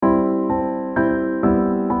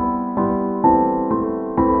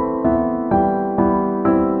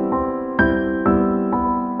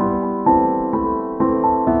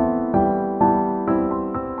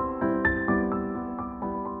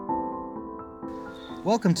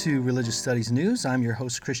Welcome to Religious Studies News. I'm your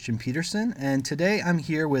host, Christian Peterson, and today I'm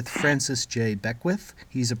here with Francis J. Beckwith.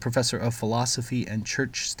 He's a professor of philosophy and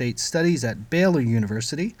church-state studies at Baylor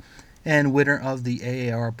University and winner of the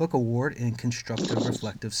AAR Book Award in Constructive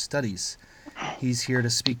Reflective Studies. He's here to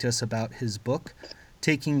speak to us about his book,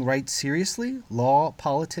 Taking Right Seriously, Law,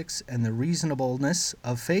 Politics, and the Reasonableness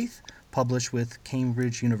of Faith, published with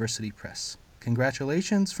Cambridge University Press.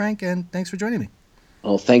 Congratulations, Frank, and thanks for joining me.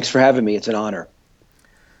 Well, thanks for having me. It's an honor.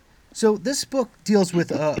 So this book deals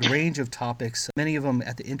with a range of topics, many of them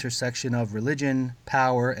at the intersection of religion,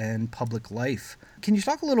 power, and public life. Can you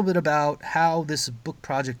talk a little bit about how this book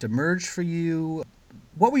project emerged for you?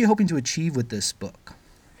 What were you hoping to achieve with this book?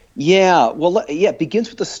 It begins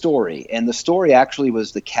with the story, and the story actually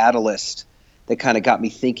was the catalyst that kind of got me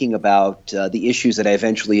thinking about the issues that I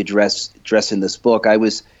eventually address in this book. I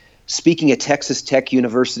was speaking at Texas Tech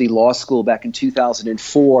University Law School back in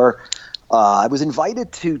 2004. I was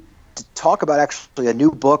invited to talk about actually a new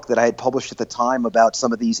book that I had published at the time about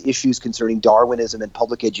some of these issues concerning Darwinism and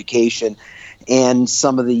public education, and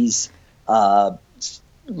some of these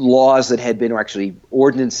laws that had been, or actually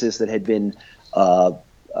ordinances that had been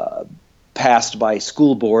passed by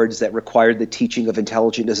school boards that required the teaching of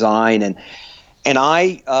intelligent design. And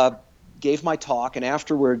I gave my talk, and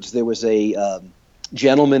afterwards there was a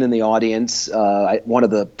gentleman in the audience, one of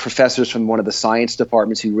the professors from one of the science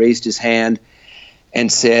departments, who raised his hand and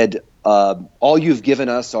said, all you've given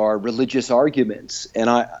us are religious arguments. And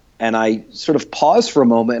I sort of paused for a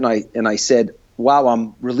moment, and I said, wow,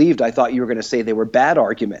 I'm relieved. I thought you were going to say they were bad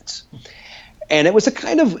arguments. And it was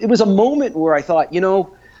a moment where I thought,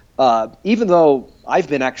 even though I've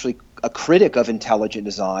been actually a critic of intelligent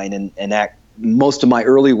design, and most of my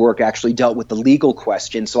early work actually dealt with the legal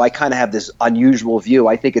question, so I kind of have this unusual view.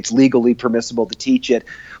 I think it's legally permissible to teach it,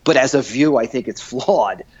 but as a view, I think it's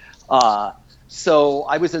flawed. So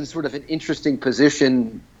I was in sort of an interesting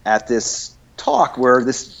position at this talk where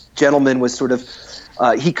this gentleman was sort of,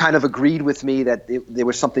 he kind of agreed with me that there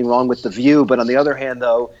was something wrong with the view, but on the other hand,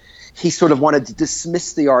 though, he sort of wanted to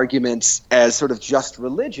dismiss the arguments as sort of just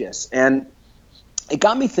religious. And it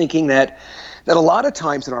got me thinking that a lot of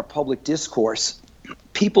times in our public discourse,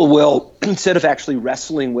 people will, instead of actually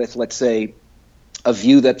wrestling with, let's say, a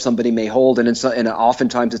view that somebody may hold, and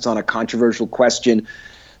oftentimes it's on a controversial question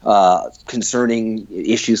concerning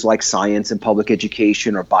issues like science and public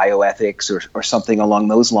education or bioethics or something along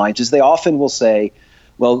those lines, is they often will say,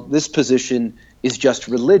 well, this position is just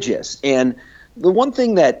religious. And the one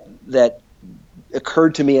thing that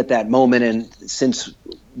occurred to me at that moment, and since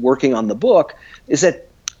working on the book, is that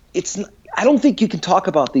I don't think you can talk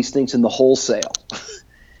about these things in the wholesale.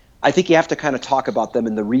 I think you have to kind of talk about them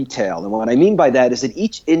in the retail. And what I mean by that is that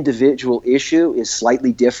each individual issue is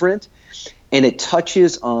slightly different, and it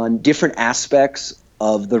touches on different aspects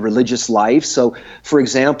of the religious life. So, for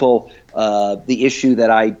example, the issue that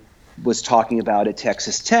I was talking about at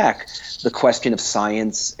Texas Tech, the question of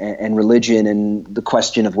science and religion, and the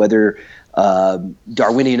question of whether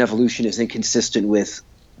Darwinian evolution is inconsistent with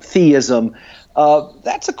theism,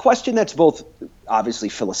 that's a question that's both obviously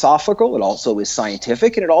philosophical, it also is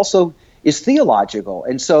scientific, and it also is theological.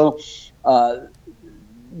 And so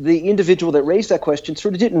the individual that raised that question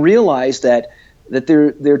sort of didn't realize that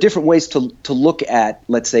there are different ways to look at,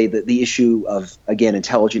 let's say, the issue of, again,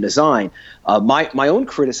 intelligent design. My own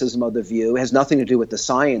criticism of the view has nothing to do with the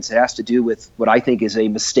science. It has to do with what I think is a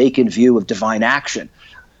mistaken view of divine action,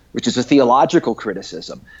 which is a theological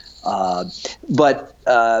criticism. But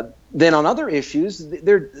then on other issues,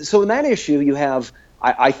 so in that issue you have,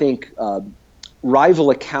 I think, rival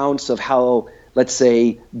accounts of how, let's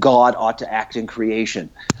say, God ought to act in creation.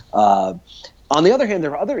 On the other hand,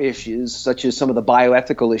 there are other issues, such as some of the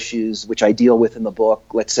bioethical issues, which I deal with in the book,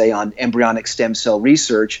 let's say on embryonic stem cell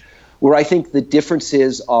research, where I think the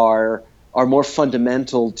differences are more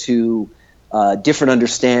fundamental to different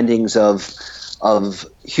understandings of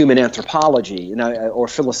human anthropology, or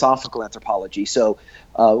philosophical anthropology. So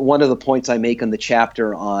one of the points I make in the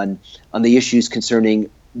chapter on the issues concerning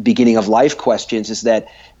beginning of life questions is that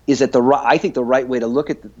I think the right way to look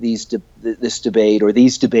at this debate, or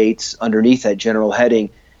these debates underneath that general heading,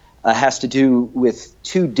 has to do with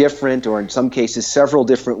two different, or in some cases several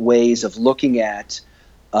different ways of looking at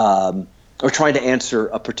or trying to answer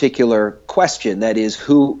a particular question. That is,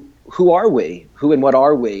 who are we? Who and what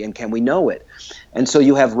are we? And can we know it? And so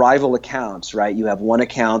you have rival accounts, right? You have one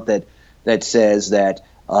account that says that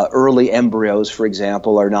early embryos, for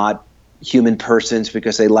example, are not human persons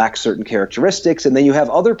because they lack certain characteristics. And then you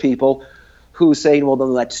have other people who say, well,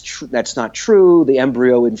 then that's not true. The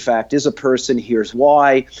embryo, in fact, is a person. Here's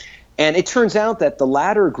why. And it turns out that the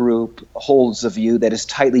latter group holds a view that is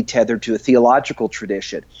tightly tethered to a theological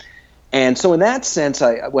tradition. And so in that sense,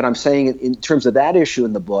 what I'm saying in terms of that issue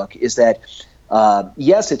in the book is that,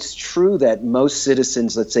 yes, it's true that most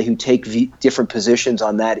citizens, let's say, who take different positions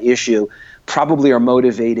on that issue probably are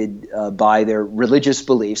motivated by their religious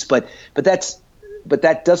beliefs, but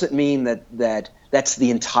that doesn't mean that that's the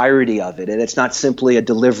entirety of it. And it's not simply a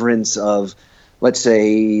deliverance of, let's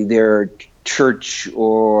say, their church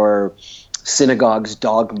or synagogue's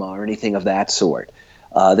dogma or anything of that sort.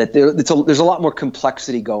 There's a lot more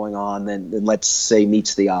complexity going on than let's say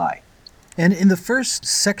meets the eye. And in the first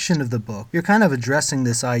section of the book, you're kind of addressing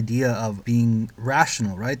this idea of being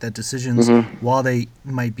rational, right? That decisions, while they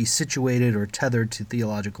might be situated or tethered to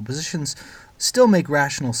theological positions, still make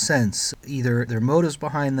rational sense, either their motives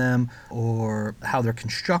behind them or how they're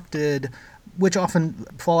constructed, which often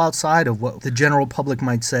fall outside of what the general public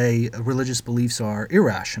might say religious beliefs are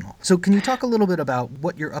irrational. So can you talk a little bit about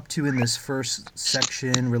what you're up to in this first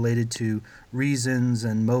section related to reasons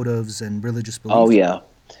and motives and religious beliefs? Oh, yeah.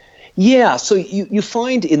 Yeah, so you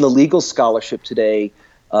find in the legal scholarship today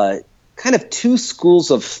kind of two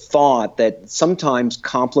schools of thought that sometimes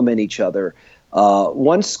complement each other.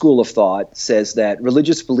 One school of thought says that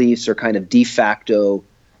religious beliefs are kind of de facto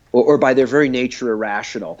or by their very nature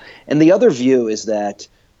irrational. And the other view is that,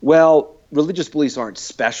 well, religious beliefs aren't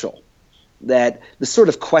special, that the sort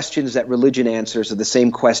of questions that religion answers are the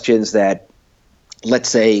same questions that, let's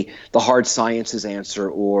say, the hard sciences answer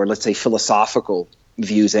or, let's say, philosophical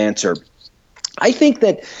views answer. I think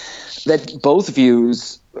that both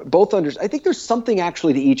views, I think there's something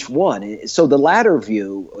actually to each one. So the latter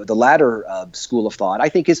view, or the latter school of thought, I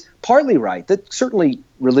think is partly right, that certainly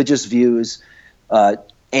religious views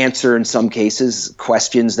answer in some cases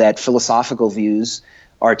questions that philosophical views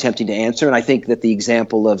are attempting to answer. And I think that the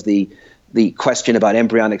example of the question about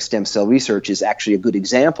embryonic stem cell research is actually a good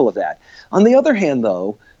example of that. On the other hand,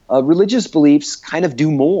 though, religious beliefs kind of do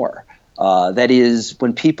more. That is,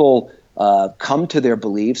 when people come to their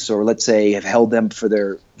beliefs, or let's say have held them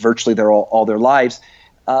for virtually all their lives,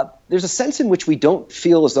 there's a sense in which we don't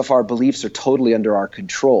feel as if our beliefs are totally under our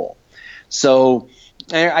control. So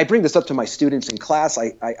I bring this up to my students in class.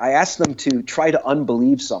 I ask them to try to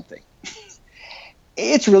unbelieve something.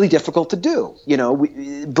 It's really difficult to do.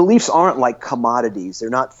 Beliefs aren't like commodities. They're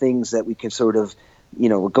not things that we can sort of,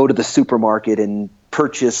 go to the supermarket and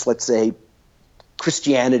purchase, let's say,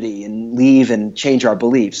 Christianity and leave and change our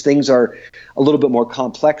beliefs. Things are a little bit more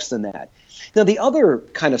complex than that. Now, the other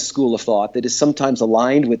kind of school of thought that is sometimes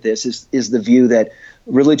aligned with this is the view that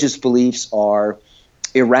religious beliefs are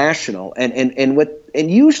irrational,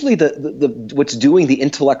 and usually the what's doing the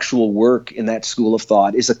intellectual work in that school of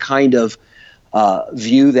thought is a kind of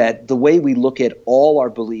view that the way we look at all our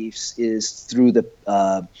beliefs is through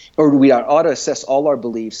we ought to assess all our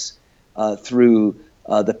beliefs through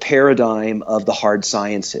the paradigm of the hard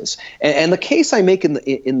sciences. And the case I make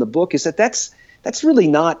in the book is that that's really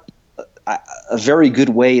not a very good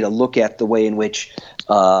way to look at the way in which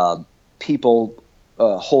people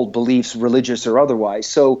hold beliefs, religious or otherwise.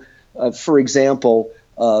 So, for example,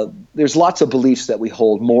 there's lots of beliefs that we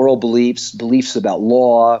hold, moral beliefs, beliefs about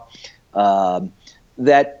law,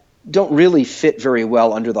 that don't really fit very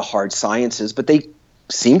well under the hard sciences, but they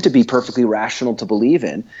seem to be perfectly rational to believe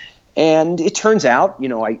in. And it turns out,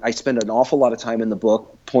 I spend an awful lot of time in the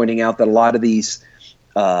book pointing out that a lot of these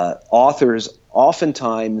authors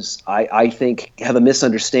oftentimes, I think, have a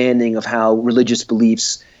misunderstanding of how religious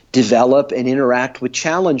beliefs develop and interact with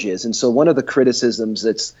challenges. And so one of the criticisms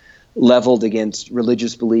that's leveled against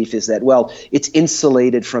religious belief is that, well, it's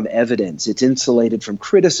insulated from evidence, it's insulated from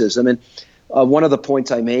criticism. And one of the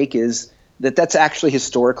points I make is that that's actually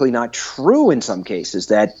historically not true in some cases,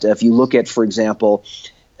 that if you look at, for example,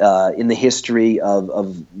 in the history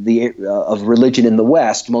of religion in the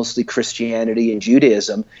West, mostly Christianity and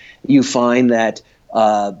Judaism, you find that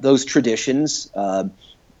those traditions,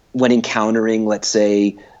 when encountering, let's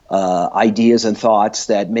say, ideas and thoughts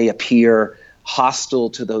that may appear hostile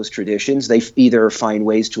to those traditions, they either find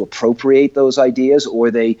ways to appropriate those ideas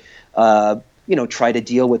or they try to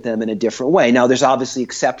deal with them in a different way. Now, there's obviously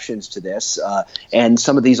exceptions to this, and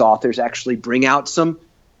some of these authors actually bring out some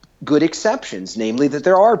good exceptions, namely that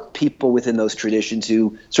there are people within those traditions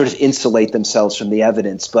who sort of insulate themselves from the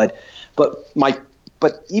evidence. But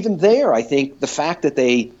even there, I think the fact that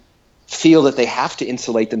they feel that they have to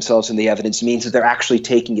insulate themselves from the evidence means that they're actually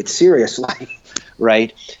taking it seriously,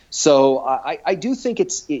 right? So I do think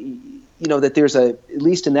it's that there's at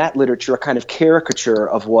least in that literature, a kind of caricature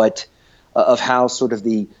of of how sort of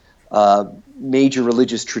the major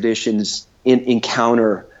religious traditions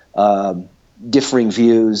encounter differing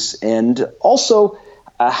views, and also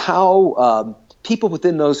how people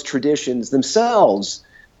within those traditions themselves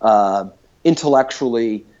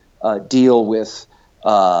intellectually deal with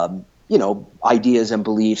ideas and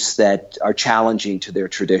beliefs that are challenging to their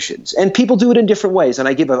traditions. And people do it in different ways, and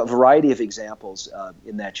I give a variety of examples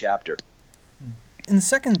in that chapter. In the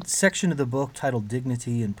second section of the book, titled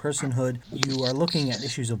Dignity and Personhood, you are looking at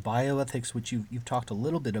issues of bioethics, which you've talked a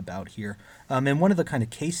little bit about here. And one of the kind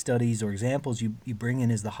of case studies or examples you bring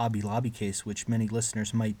in is the Hobby Lobby case, which many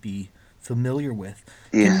listeners might be familiar with.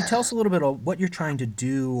 Yeah. Can you tell us a little bit about what you're trying to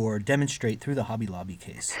do or demonstrate through the Hobby Lobby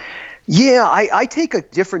case? Yeah, I take a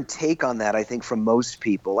different take on that, I think, from most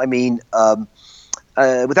people. I mean,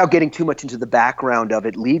 without getting too much into the background of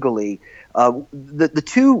it legally,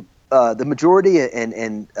 the majority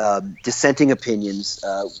and dissenting opinions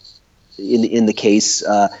in the case,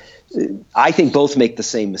 I think both make the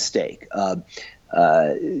same mistake.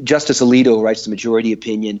 Justice Alito, who writes the majority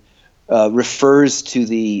opinion, refers to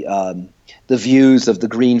the views of the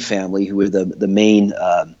Green family, who are the main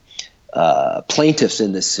plaintiffs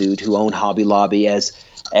in this suit, who own Hobby Lobby, as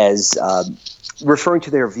referring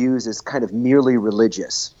to their views as kind of merely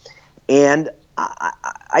religious. And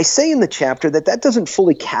I say in the chapter that doesn't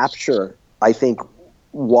fully capture, I think,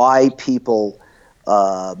 why people,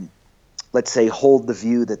 let's say, hold the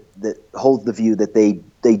view that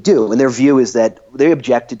they do. And their view is that they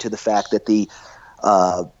objected to the fact that the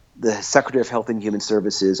Secretary of Health and Human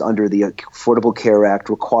Services, under the Affordable Care Act,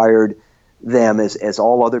 required them, as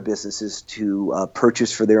all other businesses, to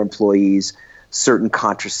purchase for their employees certain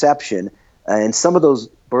contraception. And some of those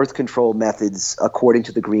birth control methods, according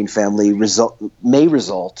to the Green family, may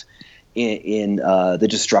result in the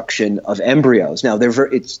destruction of embryos. Now,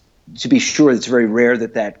 to be sure, it's very rare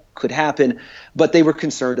that could happen, but they were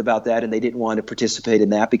concerned about that, and they didn't want to participate in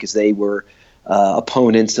that because they were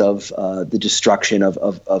opponents of the destruction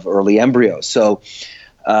of early embryos. So,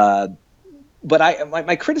 but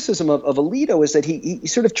my criticism of Alito is that he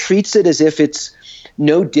sort of treats it as if it's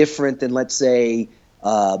no different than, let's say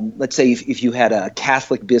if you had a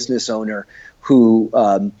Catholic business owner who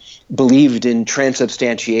believed in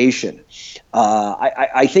transubstantiation.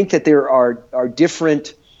 I think that there are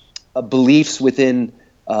different beliefs within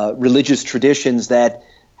religious traditions that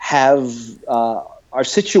are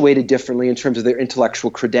situated differently in terms of their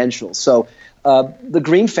intellectual credentials. So the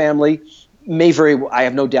Green family I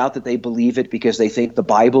have no doubt that they believe it because they think the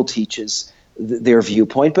Bible teaches their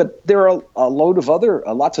viewpoint, but there are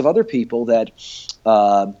lots of other people that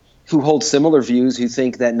who hold similar views, who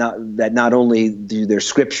think that not only do their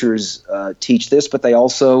scriptures teach this, but they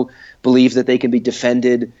also believe that they can be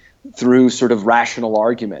defended through sort of rational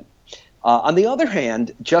argument. On the other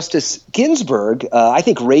hand, Justice Ginsburg, I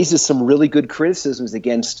think, raises some really good criticisms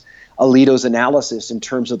against Alito's analysis in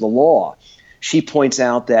terms of the law. She points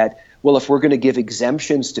out that, well, if we're going to give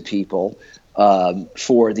exemptions to people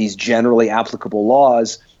for these generally applicable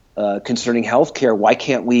laws concerning healthcare, why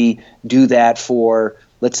can't we do that for,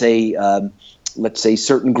 let's say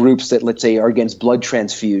certain groups that, let's say, are against blood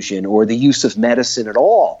transfusion or the use of medicine at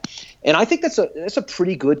all? And I think that's a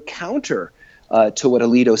pretty good counter to what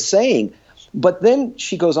Alito's saying. But then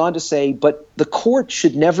she goes on to say, but the court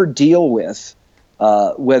should never deal with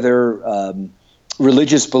whether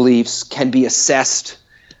religious beliefs can be assessed.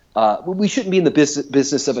 We shouldn't be in the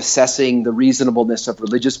business of assessing the reasonableness of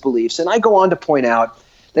religious beliefs. And I go on to point out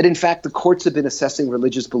that, in fact, the courts have been assessing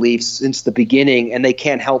religious beliefs since the beginning, and they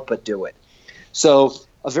can't help but do it. So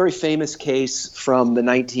a very famous case from the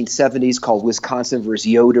 1970s called Wisconsin versus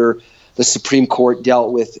Yoder, the Supreme Court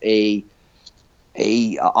dealt with a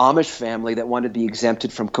Amish family that wanted to be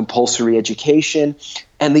exempted from compulsory education.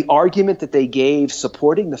 And the argument that they gave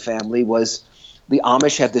supporting the family was the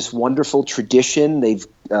Amish have this wonderful tradition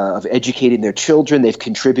of educating their children. They've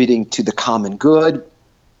contributing to the common good.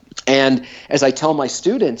 And as I tell my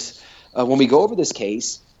students when we go over this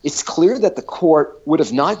case, it's clear that the court would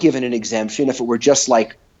have not given an exemption if it were just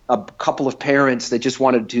like a couple of parents that just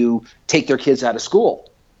wanted to take their kids out of school.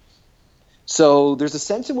 So there's a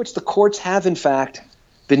sense in which the courts have, in fact,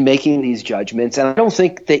 been making these judgments, and I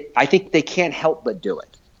think they can't help but do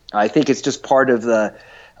it. I think it's just part of the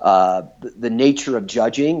nature of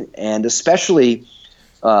judging, and especially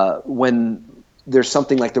when there's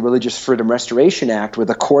something like the Religious Freedom Restoration Act, where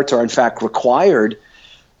the courts are in fact required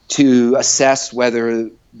to assess whether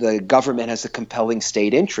the government has a compelling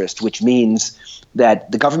state interest, which means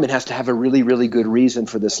that the government has to have a really, really good reason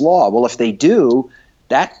for this law. Well, if they do,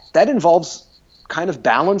 that involves kind of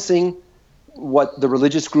balancing what the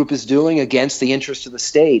religious group is doing against the interest of the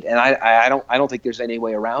state, and I don't think there's any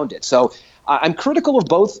way around it. So I'm critical of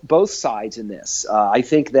both sides in this. I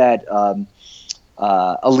think that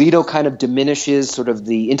Alito kind of diminishes sort of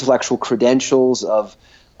the intellectual credentials of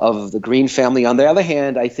the Green family. On the other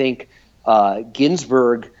hand, I think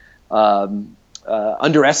Ginsburg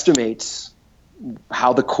underestimates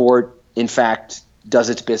how the court, in fact, does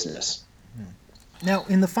its business. Now,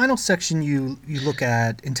 in the final section, you look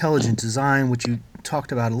at intelligent design, which you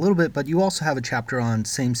talked about a little bit, but you also have a chapter on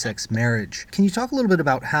same-sex marriage. Can you talk a little bit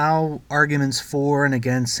about how arguments for and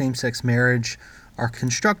against same-sex marriage are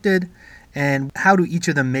constructed, and how do each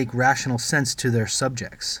of them make rational sense to their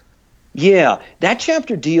subjects? Yeah, that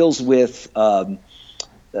chapter deals with the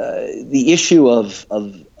issue of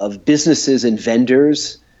businesses and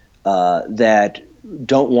vendors that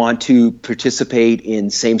don't want to participate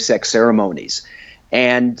in same-sex ceremonies.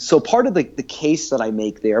 And so part of the case that I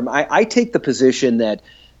make there, I take the position that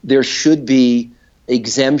there should be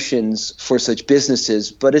exemptions for such businesses,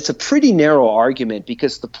 but it's a pretty narrow argument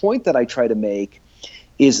because the point that I try to make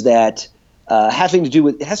is that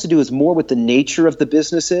it has to do with more with the nature of the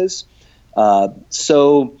businesses. For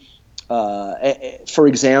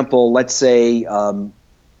example, let's say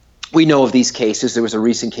we know of these cases. There was a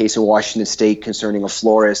recent case in Washington State concerning a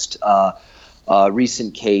florist, a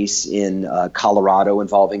recent case in Colorado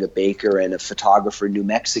involving a baker and a photographer in New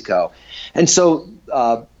Mexico. And so,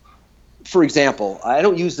 for example, I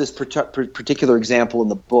don't use this particular example in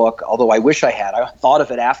the book, although I wish I had. I thought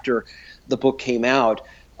of it after the book came out.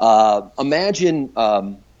 Imagine,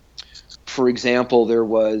 for example, there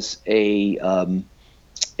was a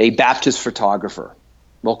Baptist photographer.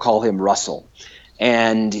 We'll call him Russell.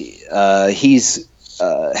 And he's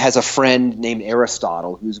has a friend named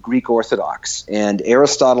Aristotle, who's Greek Orthodox. And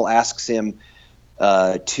Aristotle asks him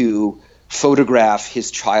to photograph his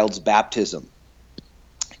child's baptism.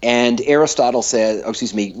 And Russell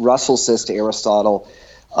says to Aristotle,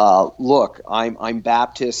 look, I'm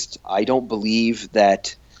Baptist. I don't believe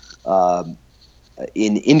that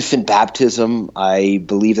in infant baptism, I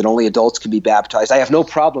believe that only adults can be baptized. I have no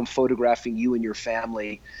problem photographing you and your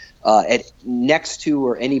family next to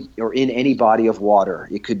or in any body of water.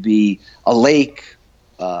 It could be a lake,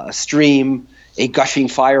 a stream, a gushing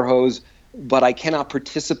fire hose, but I cannot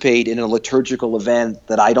participate in a liturgical event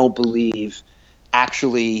that I don't believe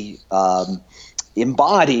actually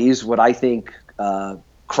embodies what I think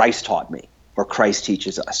Christ taught me or Christ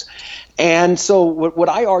teaches us. And so what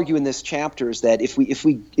I argue in this chapter is that if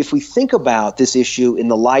we think about this issue in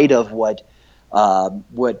the light of what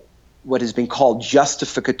has been called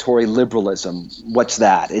justificatory liberalism, what's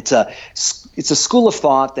that? It's a school of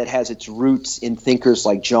thought that has its roots in thinkers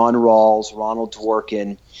like John Rawls, Ronald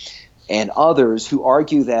Dworkin, and others who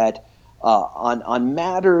argue that on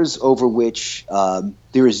matters over which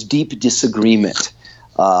there is deep disagreement,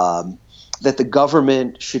 that the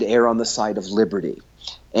government should err on the side of liberty,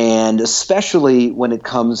 and especially when it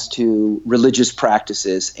comes to religious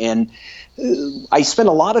practices. And I spent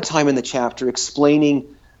a lot of time in the chapter explaining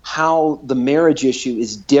how the marriage issue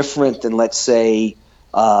is different than, let's say,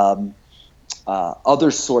 other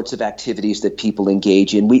sorts of activities that people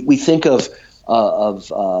engage in. We think of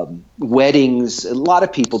weddings. A lot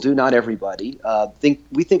of people do, not everybody.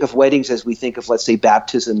 We think of weddings as we think of, let's say,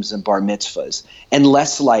 baptisms and bar mitzvahs, and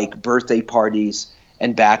less like birthday parties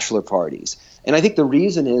and bachelor parties. And I think the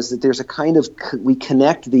reason is that there's a kind of we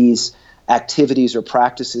connect these activities or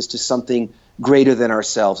practices to something greater than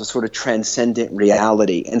ourselves, a sort of transcendent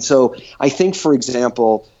reality. And so I think, for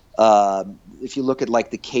example, if you look at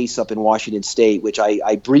like the case up in Washington State, which I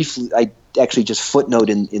actually just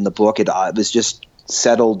footnote in the book, it was just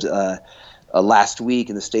settled last week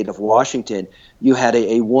in the state of Washington. You had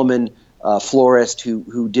a woman florist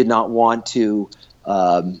who did not want to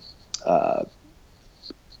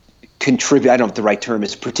contribute. I don't know what the right term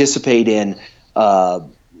is. Participate in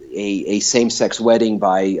a same-sex wedding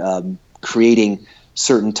by creating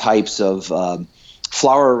certain types of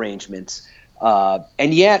flower arrangements,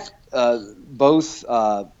 and yet both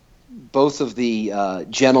of the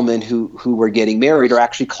gentlemen who were getting married are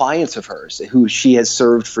actually clients of hers, who she has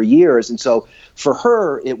served for years. And so for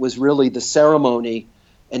her, it was really the ceremony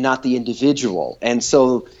and not the individual. And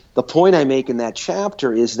so the point I make in that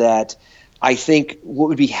chapter is that I think what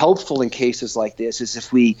would be helpful in cases like this is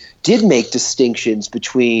if we did make distinctions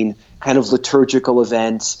between kind of liturgical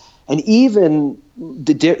events and even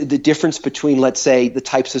the difference between, let's say, the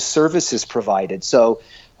types of services provided. So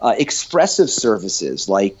expressive services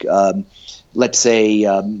like, let's say,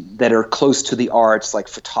 that are close to the arts, like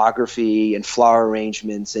photography and flower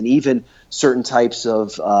arrangements, and even certain types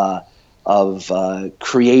of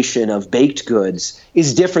creation of baked goods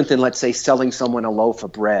is different than, let's say, selling someone a loaf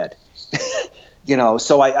of bread.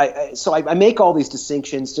 So I make all these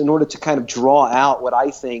distinctions in order to kind of draw out what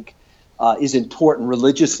I think is important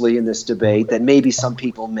religiously in this debate that maybe some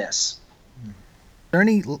people miss. Are there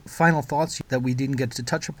any final thoughts that we didn't get to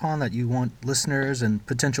touch upon that you want listeners and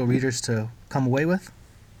potential readers to come away with?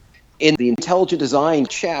 In the intelligent design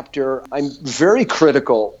chapter, I'm very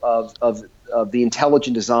critical of the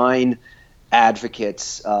intelligent design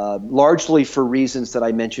advocates, largely for reasons that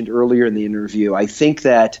I mentioned earlier in the interview. I think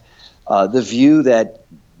that the view that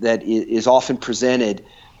is often presented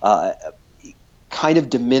kind of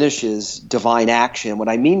diminishes divine action. What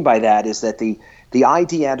I mean by that is that the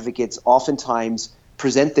ID advocates oftentimes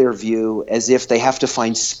present their view as if they have to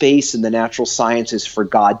find space in the natural sciences for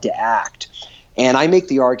God to act. And I make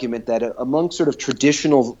the argument that among sort of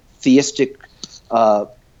traditional theistic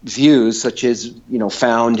views, such as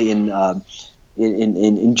found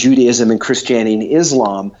in Judaism and Christianity and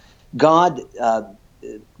Islam, God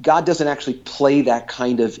doesn't actually play that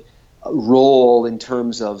kind of role in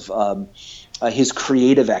terms of his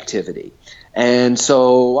creative activity. And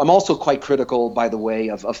so I'm also quite critical, by the way,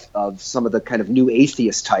 of some of the kind of new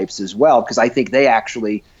atheist types as well, because I think they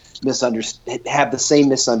actually have the same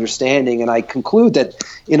misunderstanding. And I conclude that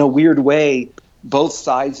in a weird way, both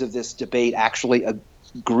sides of this debate actually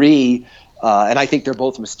agree, and I think they're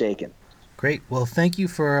both mistaken. Great. Well, thank you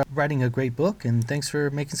for writing a great book, and thanks for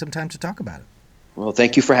making some time to talk about it. Well,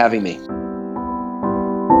 thank you for having me.